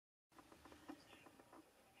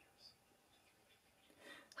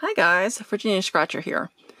Hi guys, Virginia Scratcher here.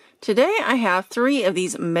 Today I have 3 of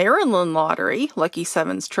these Maryland Lottery Lucky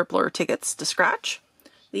Sevens Tripler tickets to scratch.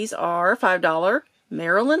 These are $5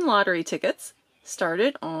 Maryland Lottery tickets,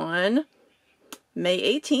 started on May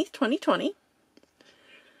 18th, 2020.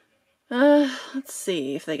 Let's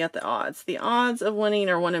see if they got the odds. The odds of winning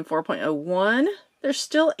are 1 in 4.01. There's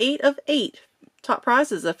still 8 of 8. Top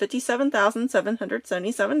prize is of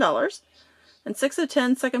 $57,777. And 6 of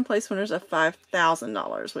 10 second place winners of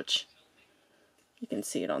 $5,000, which you can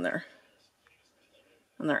see it on their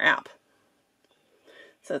app.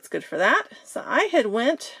 So that's good for that. So I had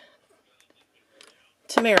went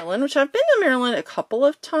to Maryland, which I've been to Maryland a couple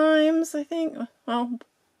of times, I think. Well,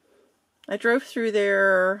 I drove through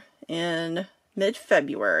there in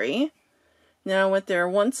mid-February. Then I went there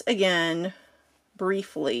once again,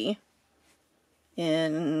 briefly,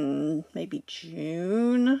 in maybe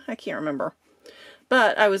June. I can't remember.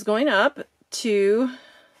 But I was going up to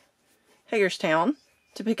Hagerstown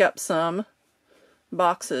to pick up some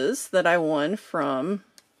boxes that I won from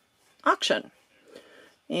auction.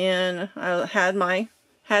 And I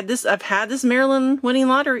I've had this Maryland winning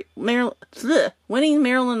Maryland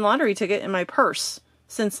lottery ticket in my purse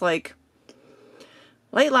since like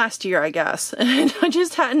late last year, I guess. And I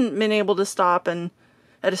just hadn't been able to stop at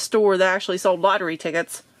a store that actually sold lottery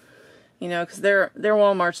tickets. You know, because their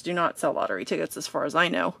Walmarts do not sell lottery tickets as far as I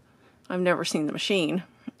know. I've never seen the machine,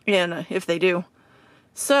 and if they do.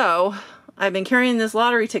 So, I've been carrying this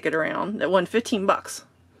lottery ticket around that won 15 bucks.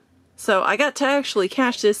 So, I got to actually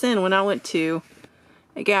cash this in when I went to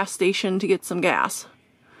a gas station to get some gas.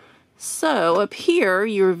 So, up here,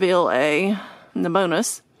 you reveal in the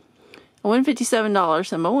bonus, I won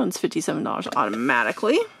 $57, and my one's $57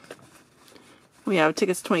 automatically. We have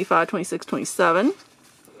tickets 25, 26, 27.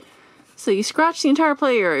 So you scratch the entire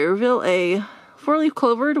play area, reveal a 4-leaf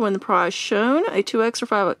clover to win the prize shown, a 2x or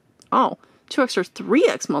 5x, 2x or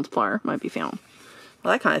 3x multiplier might be found.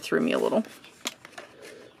 Well, that kind of threw me a little.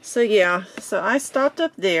 So yeah, so I stopped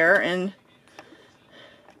up there and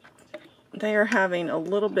they are having a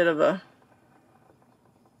little bit of a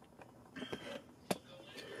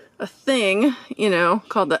thing, you know,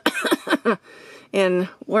 called the and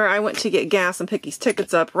where I went to get gas and pick these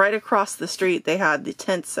tickets up, right across the street, they had the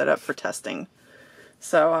tent set up for testing.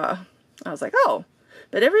 So I was like, oh.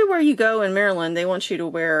 But everywhere you go in Maryland, they want you to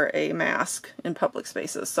wear a mask in public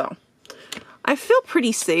spaces. So I feel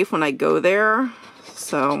pretty safe when I go there.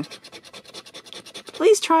 So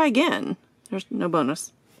please try again. There's no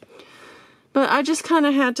bonus. But I just kind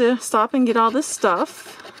of had to stop and get all this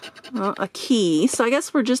stuff. A key. So I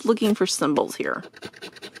guess we're just looking for symbols here.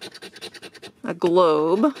 A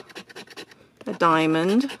globe, a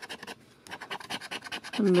diamond,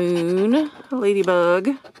 a moon, a ladybug,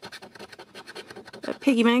 a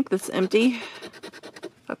piggy bank that's empty,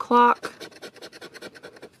 a clock,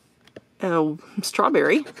 a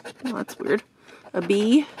strawberry, well, that's weird, a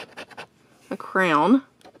bee, a crown,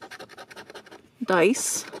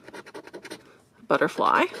 dice, a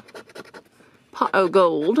butterfly, pot of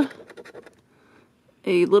gold,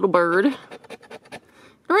 a little bird,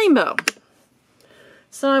 a rainbow.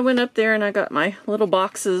 So I went up there and I got my little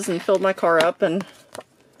boxes and filled my car up and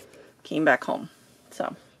came back home.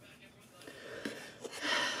 So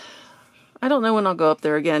I don't know when I'll go up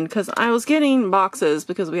there again because I was getting boxes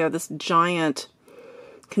because we have this giant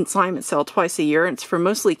consignment sale twice a year. And it's for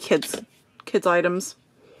mostly kids items.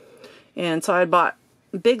 And so I bought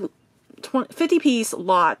big 50-piece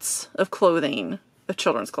lots of clothing, of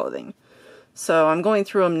children's clothing. So I'm going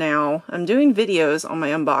through them now. I'm doing videos on my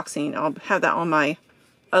unboxing. I'll have that on my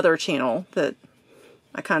other channel that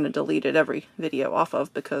I kind of deleted every video off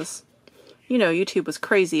of because, you know, YouTube was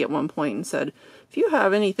crazy at one point and said, if you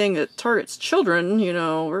have anything that targets children, you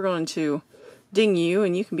know, we're going to ding you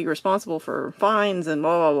and you can be responsible for fines and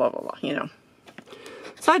blah, blah, blah, blah, blah, you know.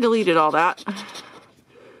 So I deleted all that.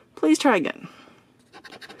 Please try again.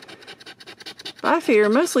 But I figure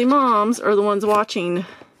mostly moms are the ones watching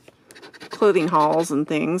clothing hauls and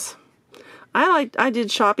things. I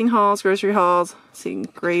did shopping hauls, grocery hauls, seeing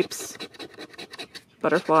grapes,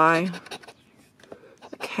 butterfly,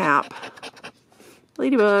 a cap,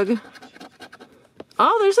 ladybug.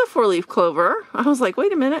 Oh, there's a 4-leaf clover. I was like,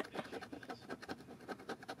 wait a minute.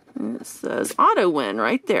 And it says auto win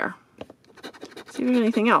right there. Let's see if there's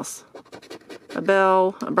anything else. A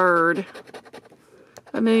bell, a bird,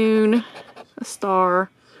 a moon, a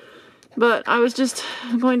star. But I was just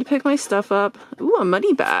going to pick my stuff up. Ooh, a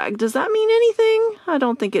money bag. Does that mean anything? I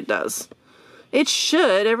don't think it does. It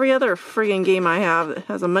should. Every other friggin' game I have that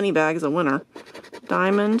has a money bag is a winner.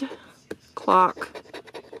 Diamond. Clock.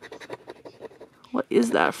 What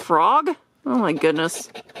is that? Frog? Oh my goodness.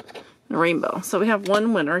 and rainbow. So we have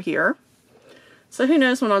one winner here. So who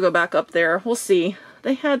knows when I'll go back up there. We'll see.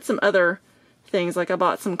 They had some other things, like I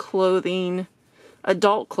bought some clothing,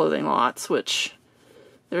 adult clothing lots, which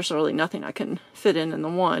there's really nothing I can fit in the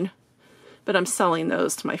one. But I'm selling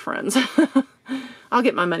those to my friends. I'll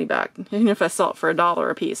get my money back. Even if I sell it for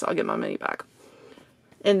 $1 a piece, I'll get my money back.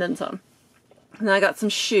 And then some. And then I got some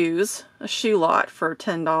shoes, a shoe lot for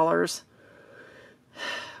 $10,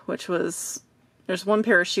 which was, there's one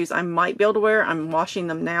pair of shoes I might be able to wear. I'm washing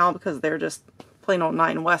them now because they're just plain old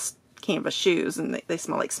Nine West canvas shoes, and they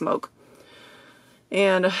smell like smoke.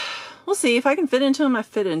 And we'll see if I can fit into them. I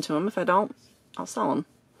fit into them. If I don't, I'll sell them.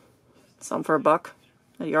 Sell them for $1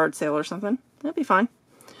 at a yard sale or something. That'd be fine.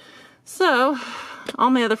 So all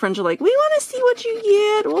my other friends are like, we want to see what you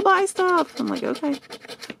get. We'll buy stuff. I'm like, okay.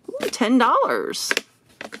 Ooh, $10.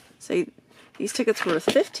 Say these tickets were worth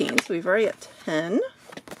 $15, so we've already got 10.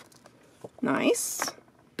 Nice.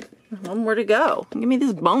 One more to go. Give me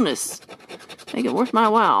this bonus. Make it worth my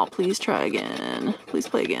while. Please try again. Please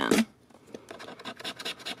play again.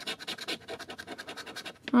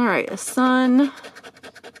 Alright, a sun,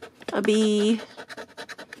 a bee,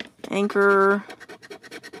 anchor,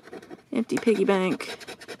 empty piggy bank,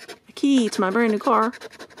 a key to my brand new car,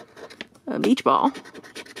 a beach ball,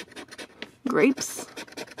 grapes,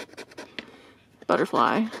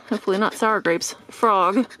 butterfly, hopefully not sour grapes,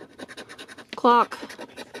 frog, clock,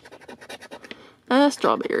 a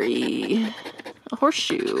strawberry, a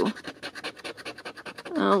horseshoe,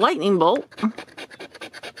 a lightning bolt,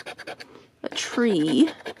 a tree,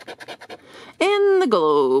 and the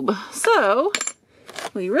globe. So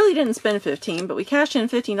we really didn't spend $15, but we cashed in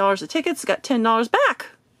 $15 of tickets, got $10 back.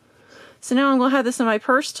 So now I'm going to have this in my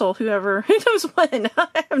purse till who knows when.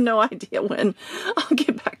 I have no idea when I'll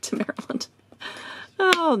get back to Maryland.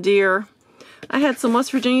 Oh dear. I had some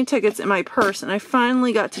West Virginia tickets in my purse, and I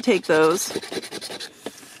finally got to take those.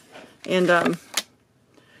 And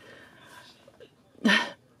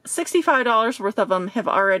 $65 worth of them have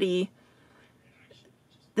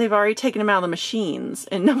they've already taken them out of the machines,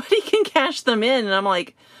 and nobody can cash them in. And I'm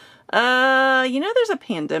like, you know, there's a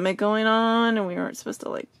pandemic going on, and we weren't supposed to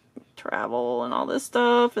like travel and all this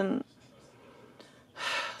stuff, and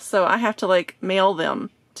so I have to like mail them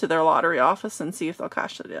to their lottery office and see if they'll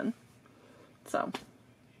cash it in. So,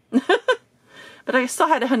 but I still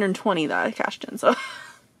had 120 that I cashed in, so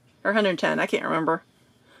or 110, I can't remember.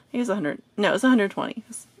 It was 100. No, it was 120.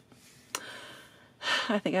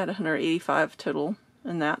 I think I had 185 total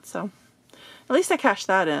in that, so at least I cashed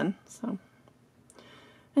that in. So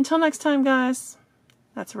until next time, guys,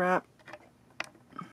 that's a wrap.